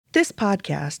This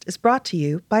podcast is brought to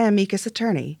you by Amicus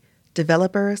Attorney,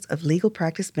 developers of legal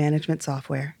practice management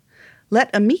software. Let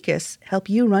Amicus help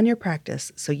you run your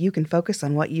practice so you can focus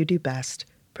on what you do best,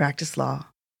 practice law.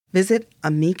 Visit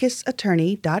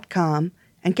amicusattorney.com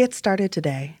and get started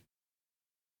today.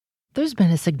 There's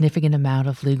been a significant amount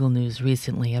of legal news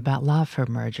recently about law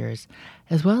firm mergers,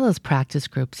 as well as practice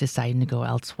groups deciding to go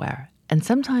elsewhere. And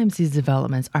sometimes these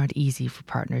developments aren't easy for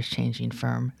partners changing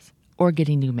firms or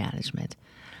getting new management.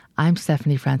 I'm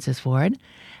Stephanie Francis Ward,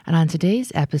 and on today's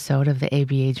episode of the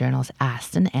ABA Journal's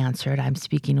Asked and Answered, I'm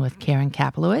speaking with Karen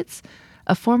Kaplowitz,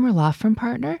 a former law firm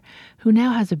partner who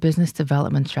now has a business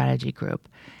development strategy group,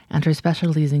 and her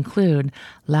specialties include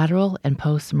lateral and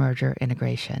post-merger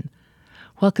integration.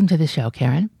 Welcome to the show,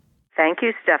 Karen. Thank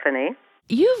you, Stephanie.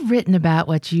 You've written about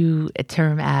what you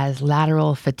term as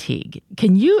lateral fatigue.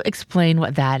 Can you explain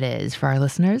what that is for our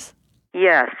listeners?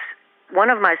 Yes. One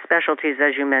of my specialties,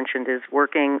 as you mentioned, is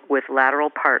working with lateral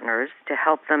partners to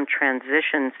help them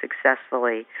transition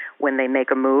successfully when they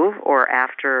make a move or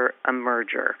after a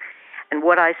merger. And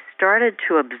what I started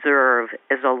to observe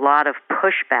is a lot of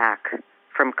pushback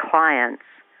from clients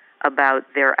about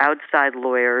their outside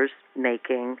lawyers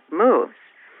making moves.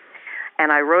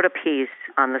 And I wrote a piece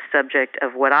on the subject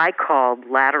of what I called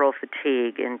lateral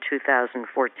fatigue in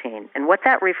 2014. And what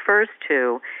that refers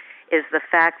to is the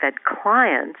fact that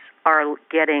clients are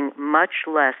getting much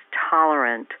less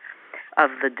tolerant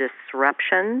of the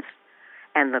disruptions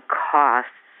and the costs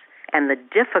and the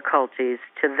difficulties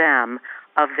to them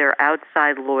of their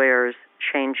outside lawyers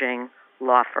changing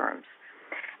law firms.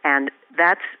 And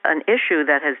that's an issue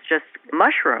that has just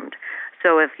mushroomed.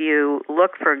 So if you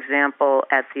look, for example,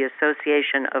 at the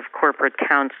Association of Corporate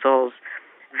Counsel's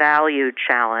Value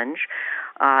Challenge,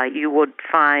 you would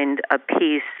find a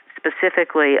piece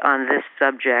specifically on this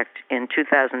subject in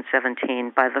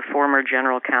 2017 by the former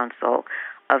general counsel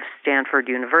of Stanford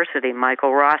University,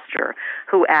 Michael Roster,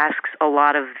 who asks a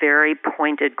lot of very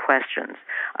pointed questions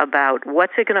about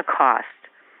what's it going to cost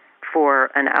for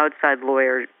an outside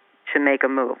lawyer to make a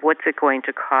move? What's it going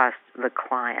to cost the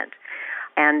client?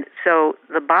 And so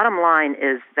the bottom line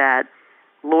is that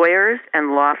lawyers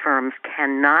and law firms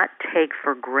cannot take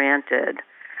for granted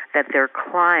that their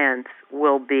clients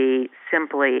will be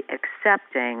simply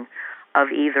accepting of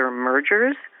either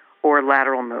mergers or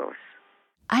lateral moves.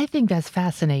 I think that's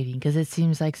fascinating because it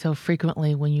seems like so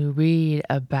frequently when you read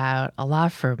about a law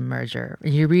firm merger,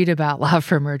 you read about law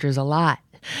firm mergers a lot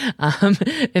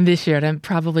in this year, and I'm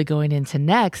probably going into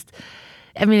next.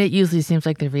 I mean, it usually seems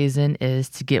like the reason is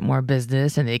to get more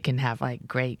business and they can have like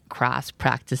great cross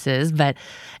practices. But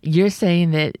you're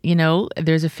saying that,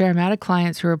 there's a fair amount of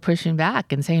clients who are pushing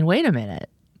back and saying, wait a minute.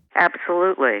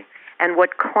 Absolutely. And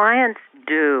what clients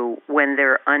do when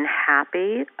they're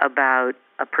unhappy about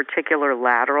a particular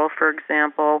lateral, for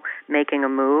example, making a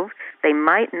move, they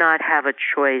might not have a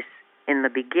choice in the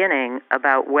beginning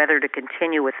about whether to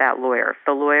continue with that lawyer. If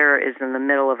the lawyer is in the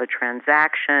middle of a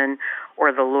transaction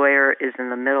or the lawyer is in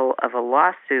the middle of a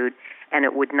lawsuit and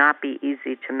it would not be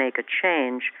easy to make a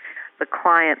change, the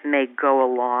client may go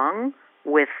along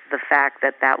with the fact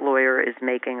that that lawyer is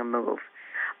making a move.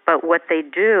 But what they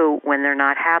do when they're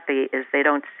not happy is they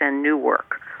don't send new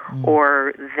work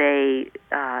or they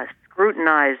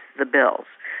scrutinize the bills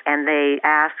and they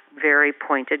ask very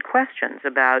pointed questions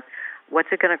about what's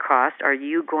it going to cost? Are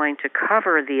you going to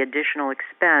cover the additional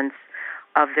expense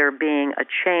of there being a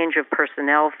change of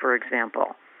personnel, for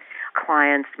example?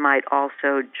 Clients might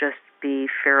also just be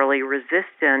fairly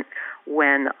resistant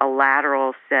when a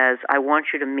lateral says, I want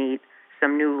you to meet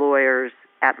some new lawyers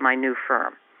at my new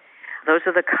firm. Those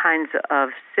are the kinds of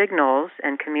signals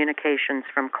and communications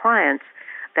from clients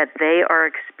that they are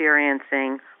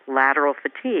experiencing lateral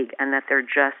fatigue and that they're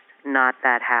just not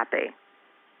that happy.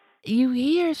 You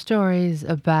hear stories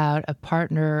about a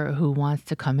partner who wants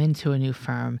to come into a new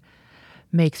firm,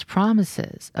 makes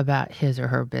promises about his or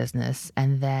her business,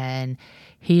 and then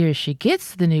he or she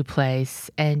gets to the new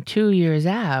place, and 2 years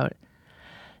out,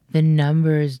 the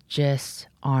numbers just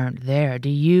aren't there. Do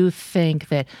you think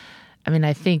that,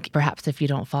 I think perhaps if you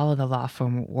don't follow the law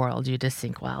firm world, you just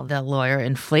think, well, the lawyer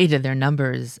inflated their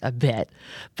numbers a bit.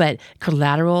 But could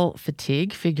lateral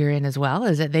fatigue figure in as well?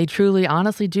 Is that they truly,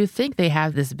 honestly do think they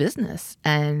have this business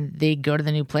and they go to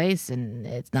the new place and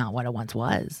it's not what it once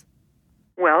was?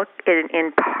 Well,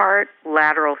 in part,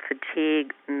 lateral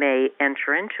fatigue may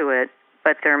enter into it,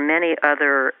 but there are many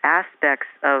other aspects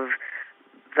of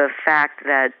the fact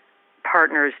that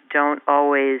partners don't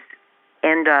always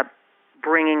end up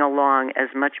bringing along as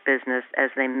much business as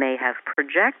they may have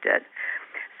projected.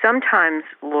 Sometimes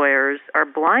lawyers are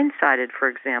blindsided, for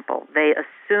example. They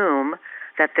assume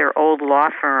that their old law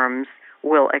firms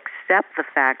will accept the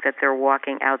fact that they're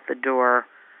walking out the door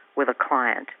with a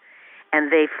client.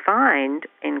 And they find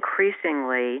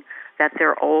increasingly that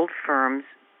their old firms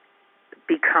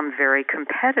become very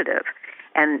competitive.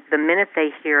 And the minute they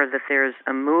hear that there's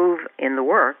a move in the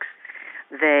works,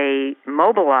 they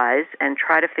mobilize and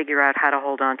try to figure out how to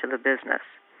hold on to the business.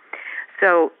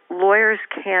 So lawyers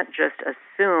can't just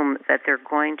assume that they're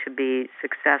going to be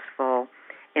successful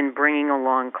in bringing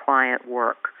along client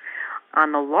work.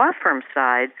 On the law firm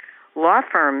side, law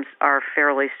firms are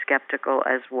fairly skeptical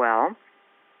as well.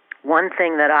 One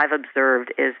thing that I've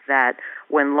observed is that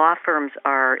when law firms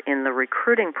are in the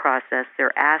recruiting process,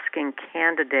 they're asking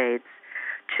candidates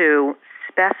to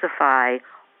specify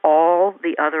all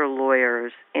the other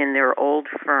lawyers in their old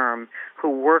firm who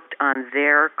worked on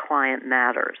their client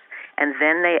matters. And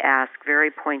then they ask very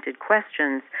pointed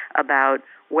questions about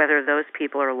whether those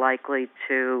people are likely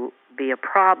to be a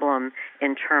problem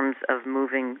in terms of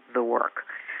moving the work.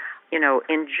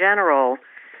 In general,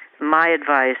 my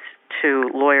advice to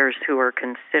lawyers who are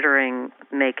considering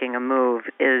making a move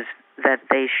is that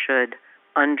they should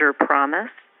underpromise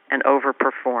and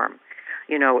overperform.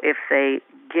 If they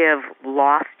give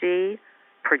lofty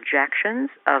projections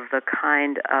of the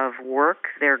kind of work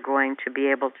they're going to be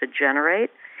able to generate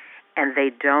and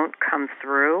they don't come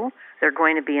through, they're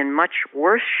going to be in much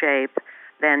worse shape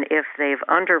than if they've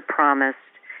underpromised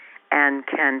and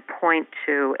can point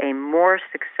to a more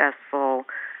successful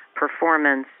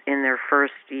performance in their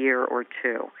first year or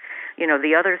two.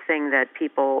 The other thing that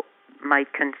people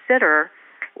might consider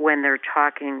when they're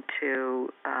talking to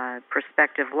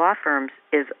prospective law firms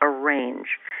is a range.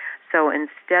 So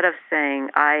instead of saying,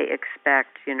 I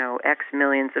expect, X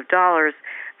millions of dollars,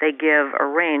 they give a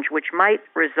range which might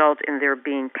result in their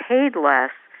being paid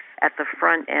less at the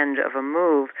front end of a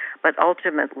move, but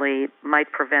ultimately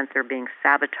might prevent their being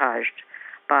sabotaged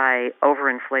by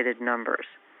overinflated numbers.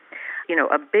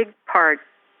 A big part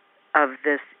of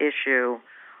this issue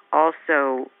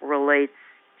also relates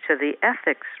to the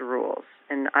ethics rules.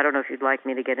 And I don't know if you'd like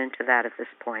me to get into that at this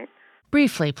point.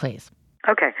 Briefly, please.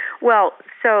 Okay. Well,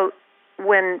 so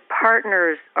when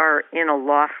partners are in a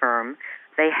law firm,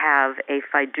 they have a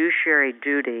fiduciary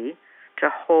duty to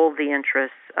hold the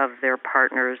interests of their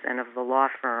partners and of the law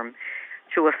firm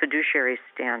to a fiduciary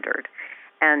standard.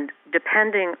 And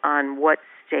depending on what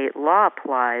state law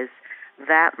applies,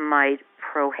 that might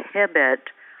prohibit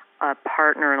a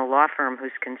partner in a law firm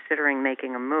who's considering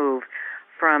making a move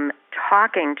from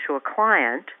talking to a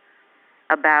client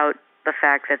about the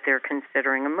fact that they're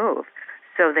considering a move.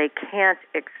 So they can't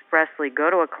expressly go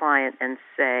to a client and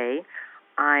say,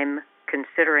 I'm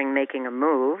considering making a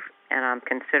move and I'm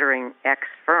considering X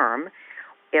firm.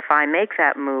 If I make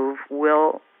that move,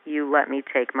 will you let me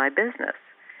take my business?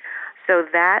 So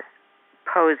that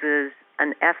poses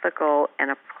an ethical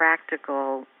and a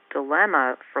practical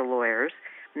dilemma for lawyers,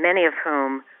 many of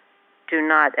whom do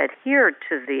not adhere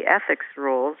to the ethics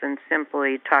rules and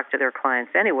simply talk to their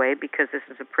clients anyway because this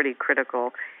is a pretty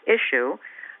critical issue.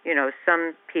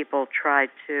 Some people try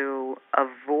to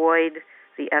avoid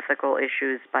the ethical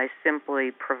issues by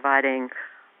simply providing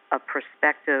a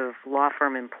prospective law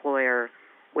firm employer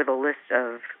with a list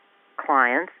of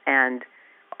clients and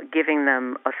giving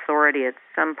them authority at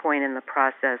some point in the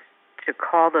process to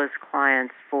call those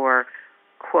clients for,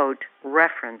 quote,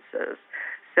 references.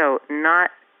 So not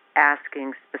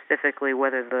asking specifically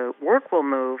whether the work will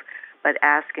move, but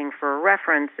asking for a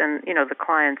reference. And, the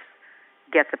clients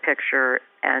get the picture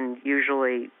and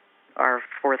usually are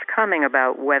forthcoming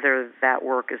about whether that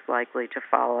work is likely to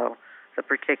follow the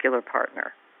particular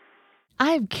partner.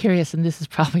 I'm curious, and this is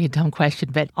probably a dumb question,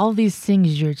 but all these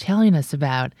things you're telling us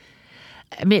about,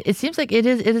 it seems like it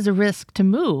is a risk to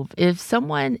move. If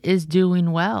someone is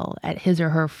doing well at his or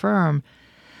her firm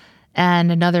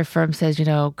and another firm says,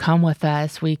 come with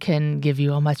us, we can give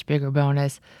you a much bigger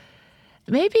bonus.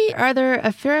 Maybe are there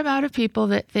a fair amount of people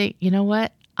that think, you know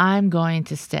what, I'm going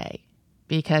to stay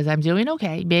because I'm doing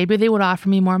okay. Maybe they would offer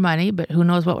me more money, but who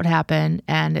knows what would happen.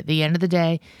 And at the end of the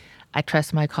day, I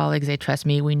trust my colleagues. They trust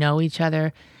me. We know each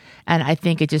other. And I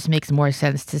think it just makes more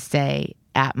sense to stay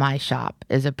at my shop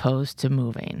as opposed to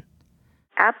moving.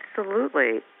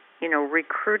 Absolutely.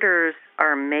 Recruiters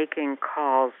are making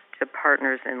calls to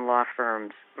partners in law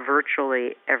firms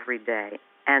virtually every day.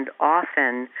 And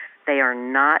often they are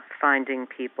not finding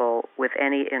people with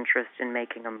any interest in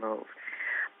making a move.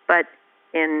 But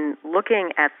in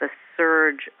looking at the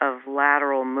surge of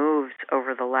lateral moves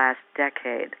over the last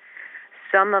decade,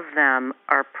 some of them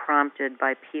are prompted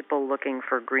by people looking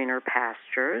for greener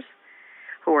pastures,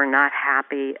 who are not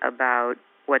happy about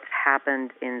what's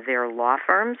happened in their law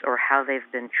firms or how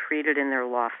they've been treated in their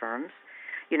law firms.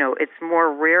 It's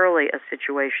more rarely a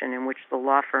situation in which the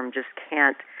law firm just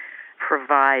can't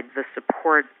provide the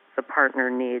support the partner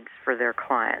needs for their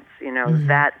clients.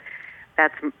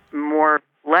 That's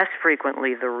less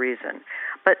frequently the reason.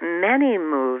 But many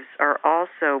moves are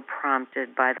also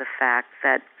prompted by the fact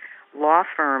that law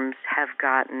firms have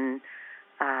gotten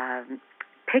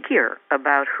pickier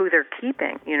about who they're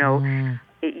keeping.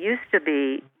 It used to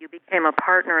be you became a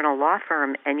partner in a law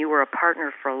firm and you were a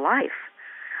partner for life.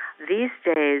 These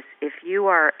days, if you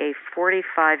are a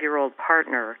 45-year-old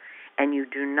partner and you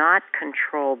do not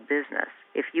control business,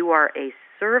 if you are a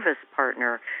service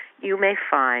partner, you may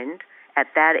find at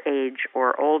that age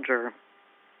or older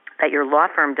that your law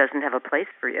firm doesn't have a place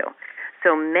for you.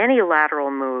 So many lateral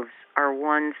moves are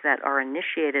ones that are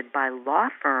initiated by law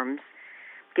firms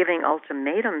giving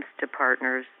ultimatums to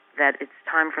partners that it's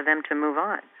time for them to move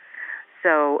on.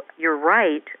 So you're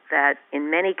right that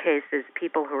in many cases,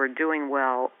 people who are doing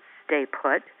well stay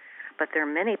put, but there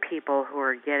are many people who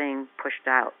are getting pushed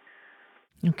out.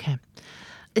 Okay.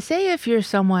 Say if you're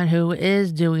someone who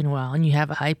is doing well and you have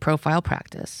a high-profile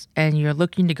practice and you're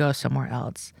looking to go somewhere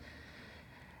else,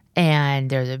 and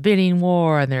there's a bidding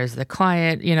war and there's the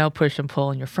client, push and pull,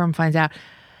 and your firm finds out,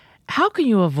 how can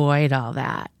you avoid all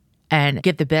that and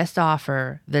get the best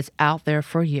offer that's out there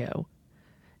for you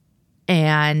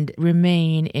and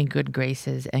remain in good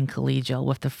graces and collegial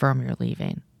with the firm you're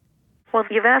leaving? Well,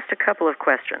 you've asked a couple of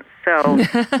questions. So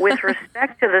with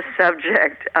respect to the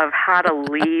subject of how to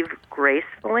leave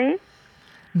gracefully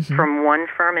from one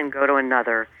firm and go to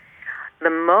another, the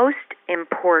most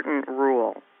important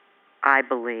rule, I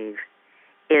believe,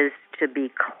 is to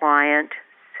be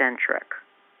client-centric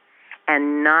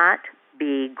and not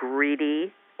be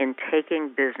greedy in taking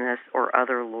business or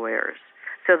other lawyers.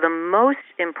 So the most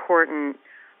important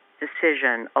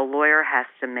decision a lawyer has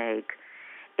to make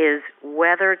is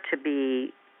whether to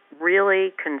be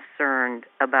really concerned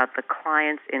about the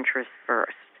client's interests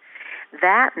first.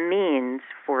 That means,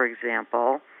 for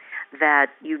example, that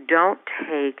you don't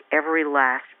take every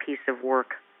last piece of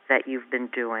work that you've been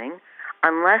doing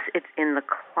unless it's in the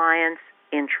client's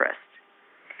interest.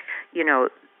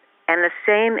 And the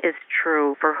same is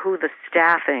true for who the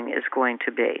staffing is going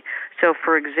to be. So,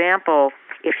 for example,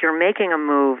 if you're making a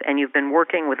move and you've been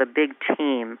working with a big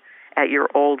team at your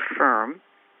old firm,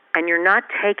 and you're not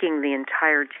taking the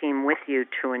entire team with you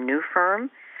to a new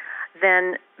firm,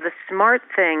 then the smart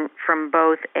thing from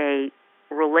both a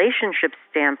relationship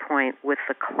standpoint with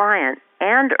the client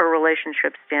and a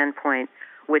relationship standpoint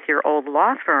with your old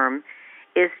law firm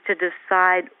is to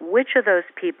decide which of those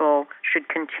people should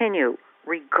continue,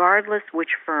 regardless which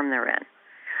firm they're in.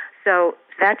 So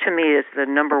that, to me, is the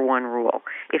number one rule.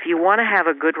 If you want to have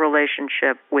a good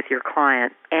relationship with your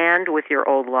client and with your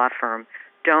old law firm,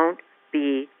 don't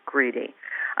be greedy.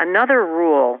 Another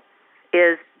rule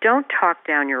is don't talk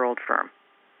down your old firm.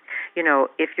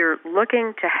 If you're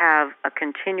looking to have a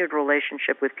continued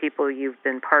relationship with people you've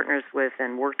been partners with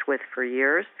and worked with for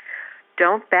years,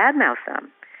 don't badmouth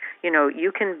them.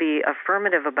 You can be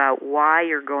affirmative about why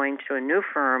you're going to a new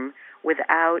firm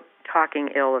without talking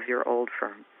ill of your old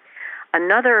firm.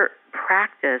 Another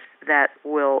practice that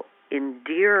will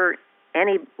endear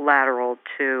any lateral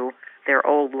to their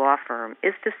old law firm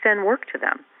is to send work to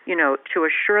them, to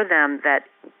assure them that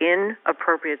in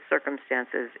appropriate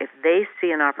circumstances, if they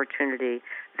see an opportunity,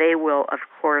 they will, of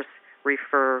course,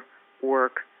 refer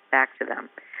work back to them.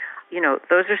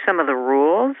 Those are some of the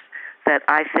rules that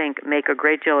I think make a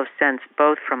great deal of sense,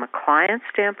 both from a client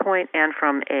standpoint and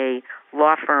from a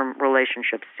law firm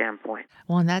relationship standpoint.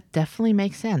 Well, and that definitely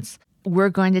makes sense. We're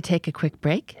going to take a quick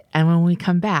break, and when we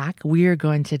come back, we are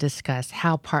going to discuss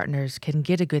how partners can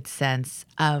get a good sense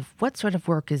of what sort of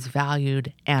work is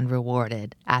valued and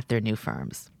rewarded at their new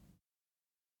firms.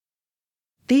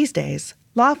 These days,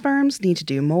 law firms need to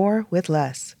do more with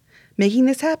less. Making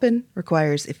this happen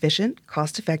requires efficient,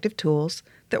 cost-effective tools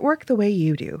that work the way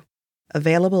you do.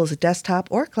 Available as a desktop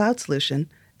or cloud solution,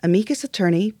 Amicus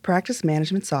Attorney Practice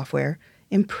Management Software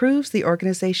improves the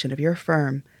organization of your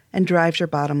firm and drives your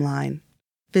bottom line.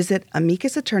 Visit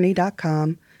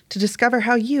amicusattorney.com to discover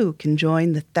how you can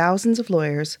join the thousands of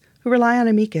lawyers who rely on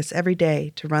Amicus every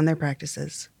day to run their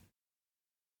practices.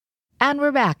 And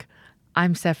we're back.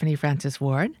 I'm Stephanie Francis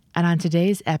Ward, and on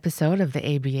today's episode of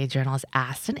the ABA Journal's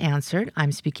Asked and Answered,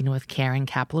 I'm speaking with Karen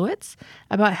Kaplowitz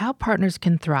about how partners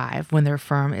can thrive when their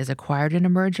firm is acquired in a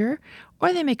merger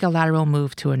or they make a lateral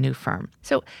move to a new firm.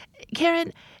 So,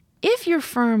 Karen, if your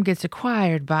firm gets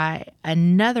acquired by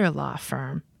another law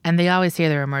firm, and they always say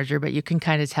they're a merger, but you can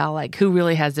kind of tell who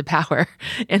really has the power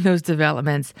in those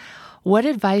developments, what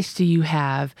advice do you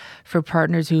have for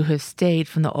partners who have stayed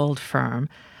from the old firm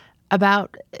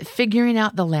about figuring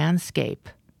out the landscape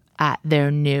at their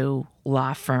new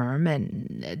law firm and,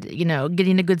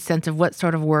 getting a good sense of what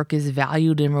sort of work is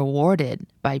valued and rewarded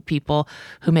by people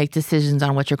who make decisions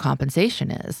on what your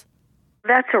compensation is?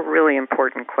 That's a really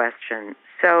important question.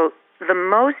 So the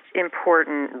most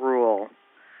important rule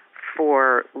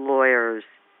for lawyers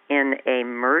in a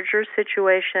merger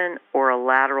situation or a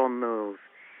lateral move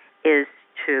is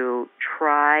to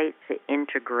try to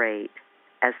integrate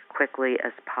as quickly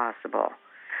as possible.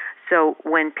 So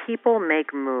when people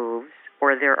make moves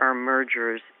or there are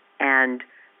mergers and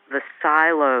the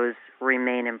silos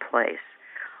remain in place,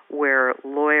 where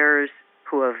lawyers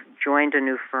who have joined a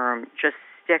new firm just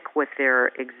stick with their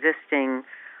existing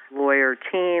lawyer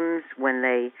teams, when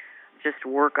they just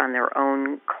work on their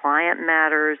own client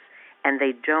matters and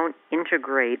they don't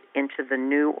integrate into the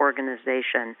new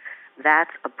organization,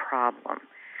 that's a problem.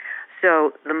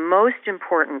 So the most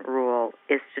important rule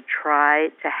is to try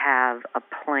to have a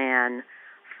plan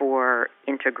for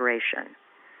integration.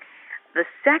 The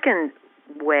second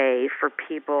way for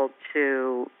people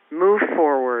to move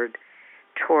forward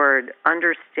toward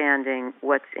understanding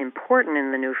what's important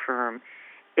in the new firm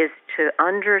is to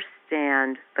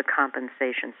understand the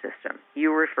compensation system.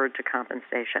 You referred to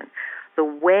compensation. The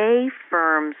way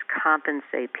firms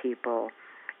compensate people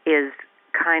is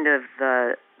kind of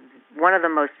one of the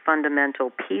most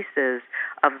fundamental pieces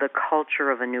of the culture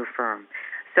of a new firm.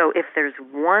 So if there's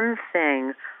one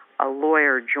thing a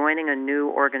lawyer joining a new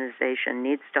organization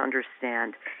needs to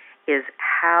understand, is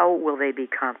how will they be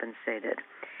compensated?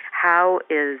 How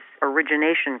is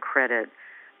origination credit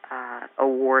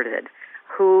awarded?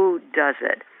 Who does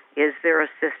it? Is there a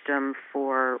system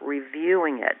for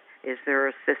reviewing it? Is there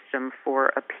a system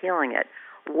for appealing it?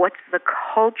 What's the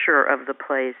culture of the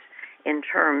place in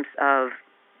terms of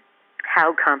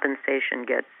how compensation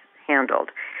gets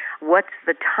handled? What's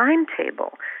the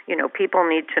timetable? People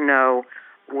need to know,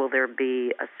 will there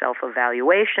be a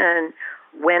self-evaluation?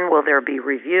 When will there be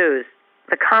reviews?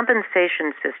 The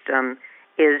compensation system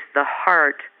is the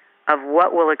heart of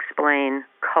what will explain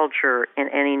culture in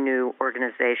any new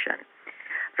organization.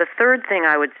 The third thing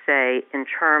I would say in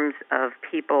terms of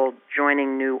people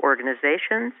joining new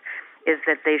organizations is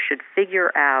that they should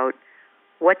figure out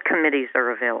what committees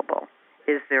are available.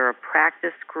 Is there a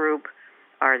practice group?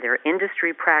 Are there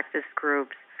industry practice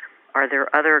groups? Are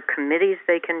there other committees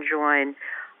they can join?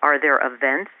 Are there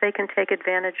events they can take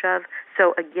advantage of?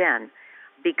 So again,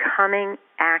 becoming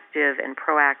active and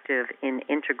proactive in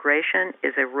integration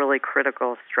is a really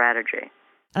critical strategy.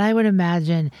 And I would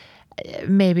imagine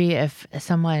maybe if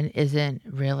someone isn't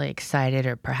really excited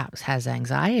or perhaps has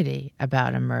anxiety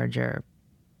about a merger,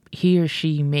 he or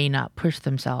she may not push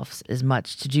themselves as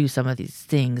much to do some of these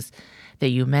things that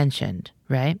you mentioned,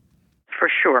 right? For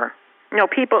sure.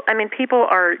 People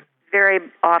are very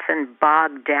often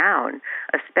bogged down,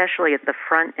 especially at the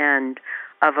front end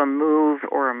of a move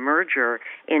or a merger,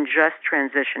 in just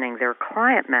transitioning their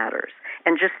client matters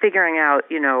and just figuring out,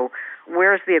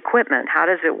 where's the equipment? How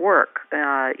does it work?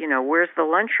 Where's the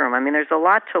lunchroom? There's a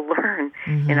lot to learn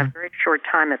in a very short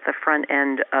time at the front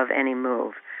end of any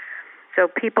move. So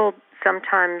people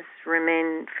sometimes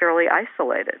remain fairly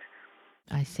isolated.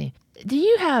 I see. Do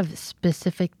you have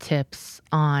specific tips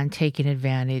on taking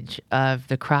advantage of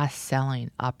the cross-selling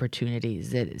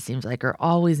opportunities that it seems like are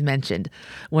always mentioned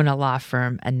when a law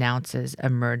firm announces a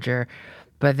merger?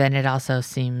 But then it also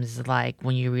seems like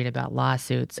when you read about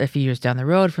lawsuits a few years down the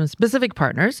road from specific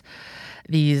partners,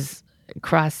 these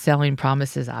cross-selling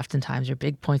promises oftentimes are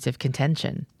big points of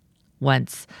contention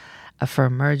once a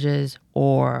firm merges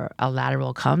or a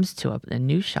lateral comes to a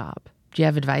new shop. Do you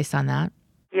have advice on that?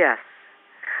 Yes.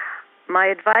 My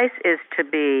advice is to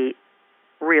be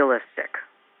realistic.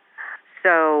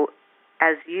 So,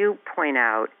 as you point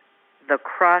out, the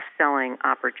cross-selling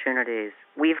opportunities,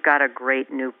 we've got a great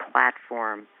new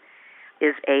platform,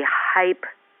 is a hype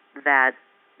that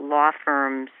law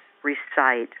firms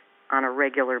recite on a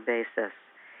regular basis.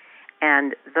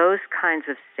 And those kinds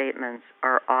of statements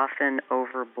are often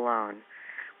overblown.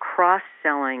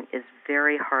 Cross-selling is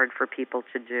very hard for people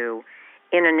to do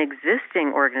in an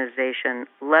existing organization,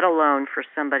 let alone for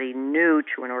somebody new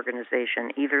to an organization,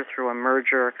 either through a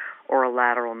merger or a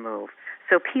lateral move.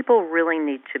 So people really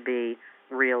need to be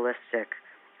realistic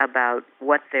about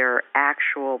what their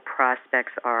actual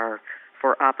prospects are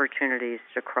for opportunities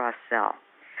to cross-sell.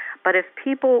 But if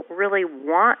people really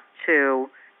want to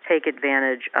take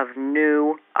advantage of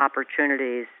new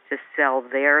opportunities to sell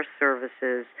their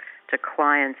services to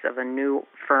clients of a new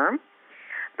firm,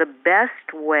 the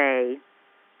best way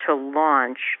to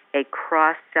launch a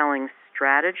cross-selling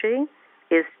strategy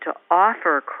is to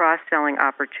offer cross-selling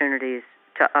opportunities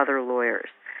to other lawyers.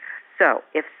 So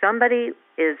if somebody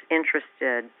is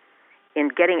interested in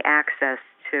getting access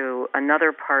to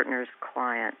another partner's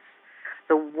clients,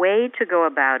 the way to go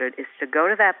about it is to go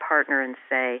to that partner and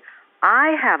say,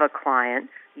 I have a client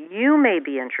you may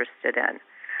be interested in,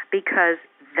 because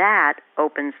that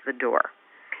opens the door.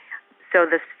 So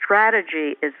the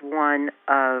strategy is one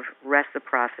of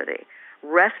reciprocity.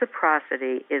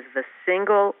 Reciprocity is the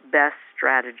single best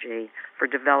strategy for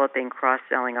developing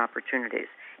cross-selling opportunities.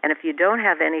 And if you don't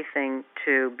have anything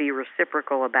to be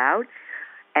reciprocal about,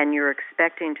 and you're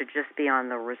expecting to just be on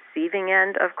the receiving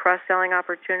end of cross-selling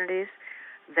opportunities,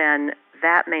 then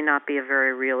that may not be a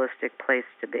very realistic place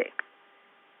to be.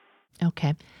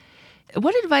 Okay.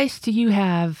 What advice do you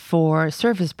have for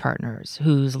service partners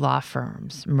whose law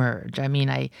firms merge? I mean,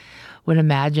 I would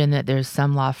imagine that there's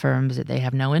some law firms that they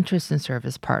have no interest in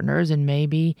service partners, and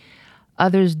maybe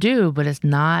others do, but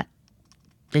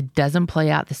it doesn't play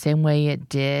out the same way it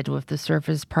did with the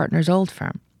service partner's old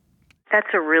firm.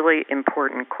 That's a really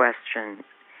important question.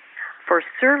 For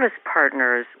service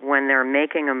partners, when they're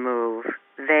making a move,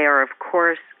 they are, of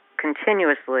course,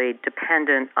 continuously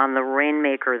dependent on the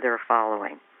rainmaker they're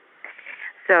following.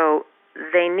 So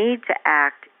they need to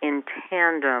act in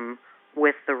tandem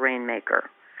with the rainmaker.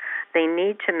 They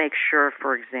need to make sure,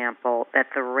 for example, that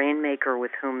the rainmaker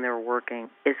with whom they're working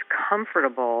is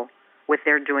comfortable with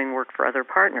their doing work for other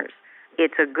partners.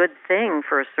 It's a good thing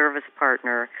for a service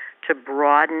partner to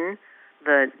broaden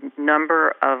the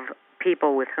number of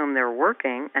people with whom they're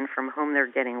working and from whom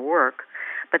they're getting work,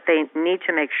 but they need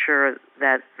to make sure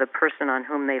that the person on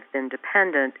whom they've been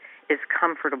dependent is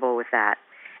comfortable with that.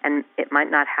 And it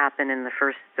might not happen in the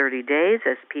first 30 days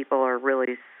as people are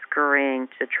really scurrying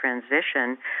to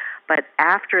transition, but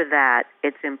after that,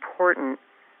 it's important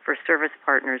for service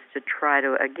partners to try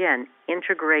to, again,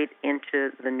 integrate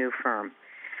into the new firm.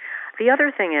 The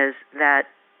other thing is that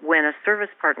when a service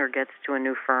partner gets to a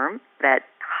new firm that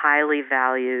highly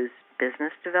values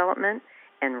business development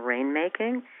and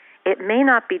rainmaking, it may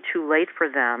not be too late for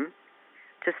them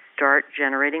to start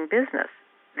generating business.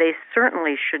 They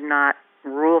certainly should not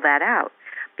rule that out,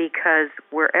 because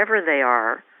wherever they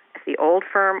are, at the old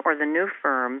firm or the new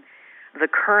firm, the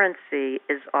currency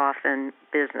is often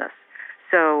business.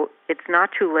 So it's not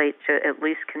too late to at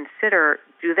least consider,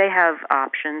 do they have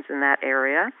options in that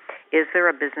area? Is there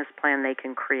a business plan they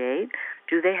can create?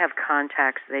 Do they have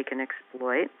contacts they can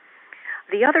exploit?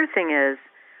 The other thing is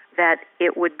that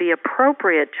it would be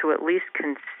appropriate to at least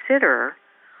consider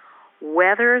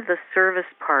whether the service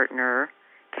partner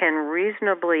can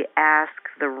reasonably ask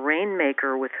the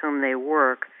rainmaker with whom they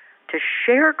work to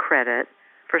share credit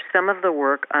for some of the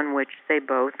work on which they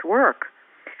both work.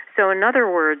 So in other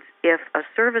words, if a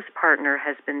service partner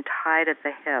has been tied at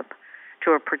the hip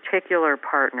to a particular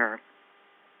partner,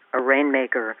 a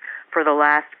rainmaker, for the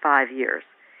last 5 years,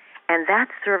 and that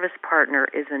service partner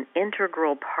is an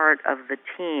integral part of the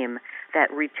team that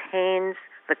retains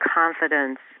the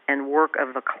confidence and work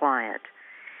of the client,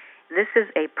 this is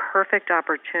a perfect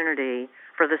opportunity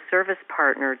for the service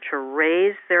partner to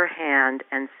raise their hand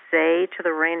and say to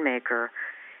the rainmaker,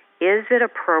 is it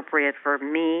appropriate for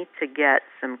me to get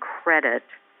some credit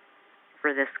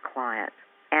for this client?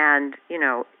 And,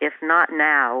 if not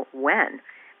now, when?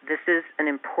 This is an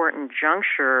important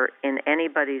juncture in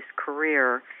anybody's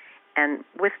career. And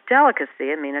with delicacy,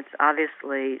 it's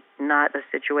obviously not a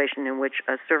situation in which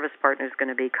a service partner is going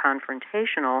to be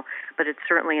confrontational, but it's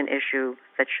certainly an issue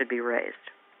that should be raised.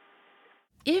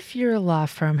 If your law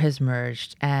firm has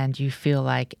merged and you feel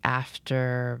like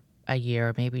after a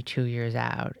year, maybe 2 years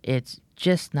out, it's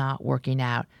just not working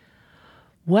out,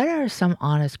 what are some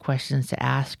honest questions to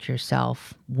ask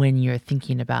yourself when you're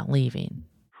thinking about leaving?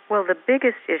 Well, the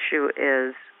biggest issue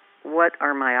is, what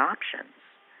are my options?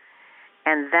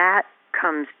 And that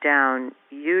comes down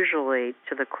usually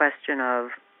to the question of,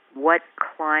 what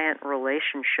client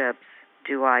relationships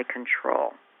do I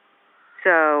control?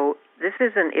 So this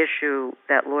is an issue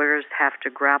that lawyers have to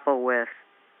grapple with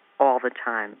all the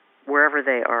time, wherever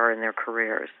they are in their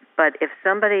careers. But if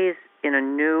somebody's in a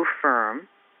new firm,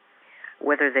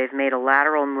 whether they've made a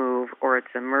lateral move or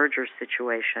it's a merger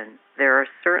situation, there are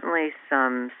certainly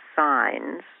some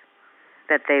signs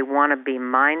that they want to be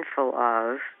mindful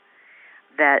of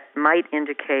that might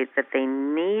indicate that they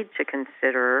need to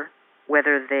consider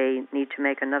whether they need to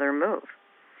make another move.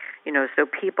 So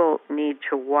people need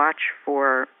to watch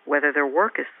for whether their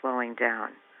work is slowing down.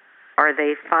 Are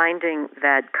they finding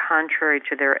that, contrary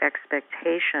to their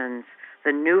expectations,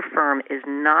 the new firm is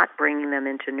not bringing them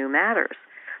into new matters?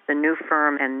 The new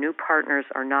firm and new partners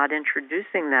are not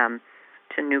introducing them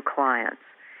to new clients.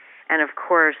 And of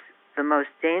course, the most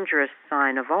dangerous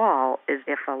sign of all is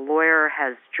if a lawyer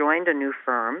has joined a new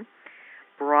firm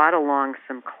brought along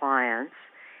some clients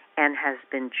and has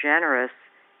been generous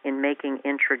in making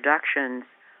introductions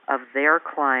of their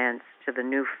clients to the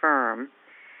new firm,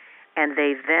 and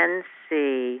they then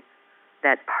see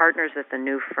that partners at the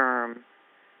new firm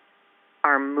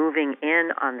are moving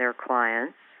in on their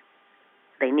clients,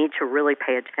 they need to really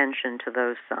pay attention to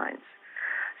those signs.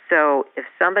 So if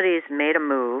somebody's made a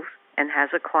move and has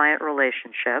a client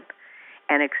relationship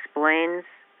and explains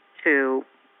to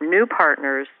new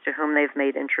partners to whom they've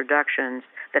made introductions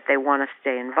that they want to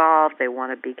stay involved, they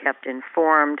want to be kept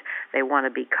informed, they want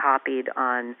to be copied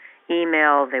on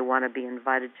email, they want to be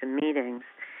invited to meetings,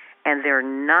 and they're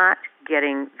not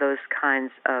getting those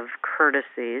kinds of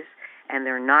courtesies and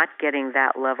they're not getting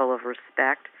that level of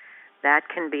respect, that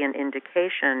can be an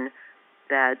indication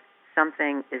that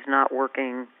something is not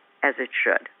working as it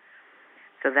should.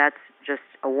 So that's just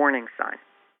a warning sign.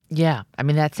 Yeah, I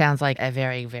mean, that sounds like a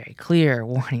very, very clear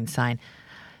warning sign.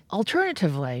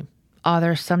 Alternatively, are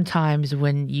there some times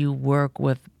when you work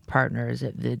with partners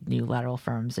at the new lateral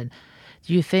firms, and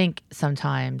do you think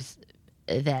sometimes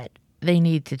that they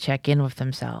need to check in with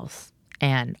themselves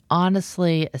and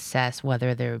honestly assess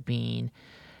whether they're being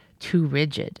too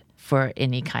rigid for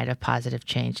any kind of positive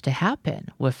change to happen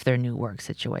with their new work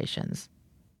situations?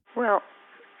 Well,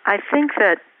 I think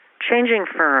that changing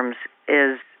firms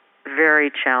is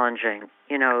very challenging.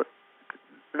 You know,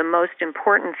 the most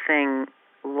important thing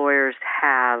lawyers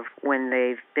have when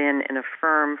they've been in a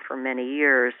firm for many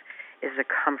years is a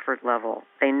comfort level.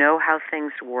 They know how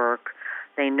things work.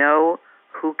 They know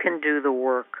who can do the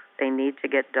work they need to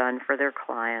get done for their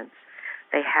clients.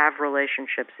 They have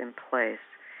relationships in place.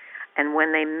 And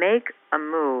when they make a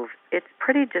move, it's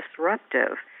pretty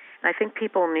disruptive. And I think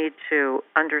people need to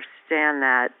understand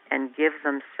that and give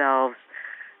themselves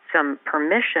some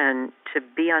permission to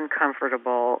be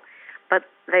uncomfortable, but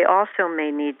they also may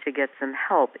need to get some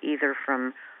help, either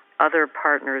from other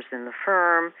partners in the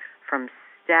firm, from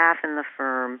staff in the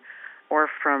firm, or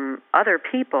from other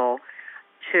people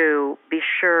to be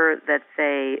sure that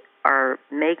they are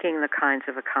making the kinds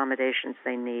of accommodations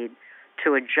they need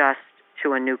to adjust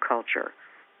to a new culture.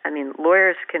 I mean,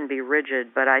 lawyers can be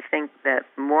rigid, but I think that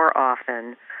more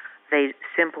often they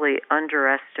simply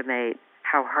underestimate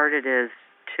how hard it is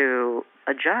to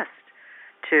adjust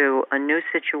to a new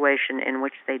situation in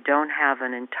which they don't have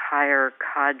an entire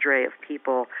cadre of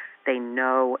people they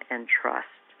know and trust.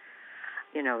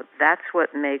 You know, that's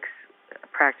what makes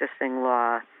practicing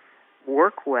law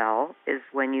work well, is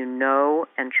when you know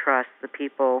and trust the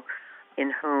people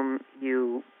in whom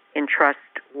you entrust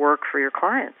work for your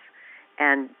clients.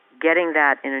 And getting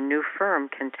that in a new firm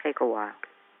can take a while.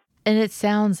 And it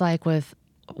sounds like with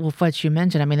what you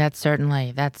mentioned, I mean,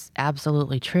 that's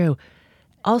absolutely true.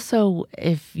 Also,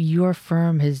 if your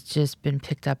firm has just been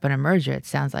picked up in a merger, it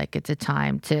sounds like it's a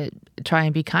time to try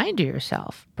and be kind to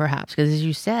yourself, perhaps. Because as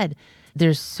you said,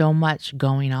 there's so much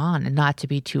going on, and not to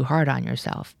be too hard on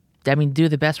yourself. I mean, do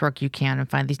the best work you can and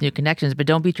find these new connections, but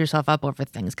don't beat yourself up over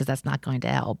things, because that's not going to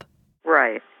help.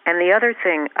 Right. And the other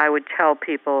thing I would tell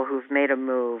people who've made a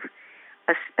move,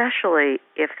 especially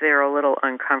if they're a little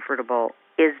uncomfortable,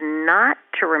 is not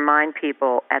to remind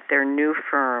people at their new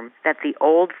firm that the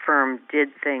old firm did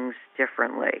things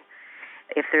differently.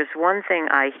 If there's one thing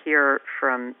I hear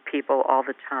from people all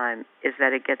the time, is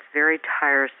that it gets very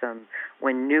tiresome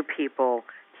when new people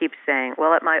keep saying,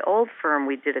 well, at my old firm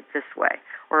we did it this way,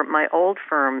 or at my old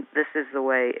firm this is the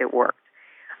way it worked.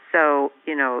 So,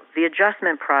 you know, the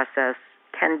adjustment process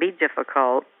can be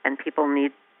difficult, and people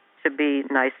need to be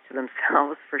nice to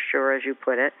themselves, for sure, as you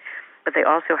put it, but they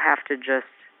also have to just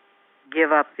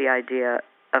give up the idea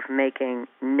of making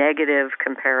negative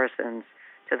comparisons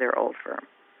to their old firm.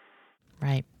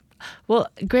 Right. Well,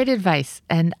 great advice.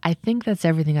 And I think that's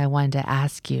everything I wanted to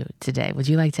ask you today. Would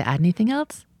you like to add anything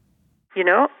else? You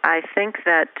know, I think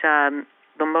that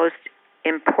the most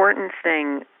important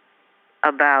thing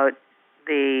about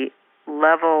the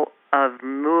level of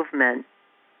movement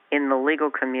in the legal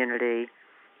community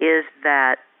is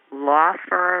that law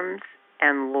firms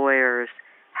and lawyers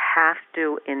have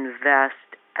to invest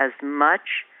as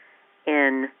much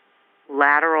in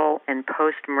lateral and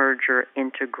post-merger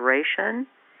integration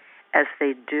as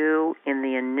they do in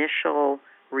the initial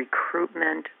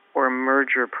recruitment or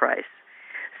merger price.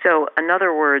 So, in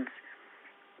other words,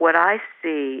 what I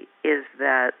see is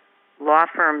that law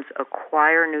firms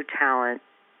acquire new talent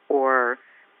or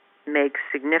make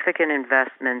significant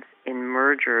investments in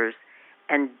mergers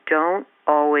and don't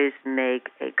always make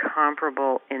a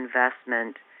comparable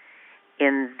investment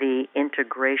in the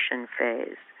integration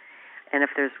phase. And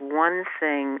if there's one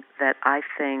thing that I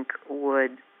think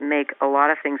would make a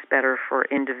lot of things better for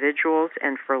individuals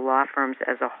and for law firms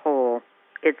as a whole,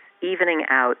 it's evening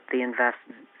out the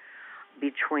investment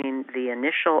between the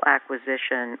initial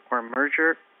acquisition or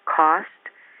merger cost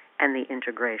and the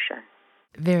integration.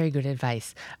 Very good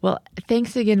advice. Well,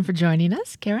 thanks again for joining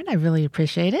us, Karen. I really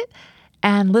appreciate it.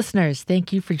 And listeners,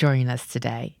 thank you for joining us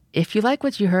today. If you like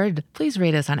what you heard, please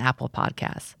rate us on Apple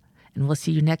Podcasts. And we'll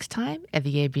see you next time at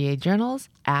the ABA Journal's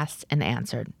Asked and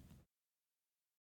Answered.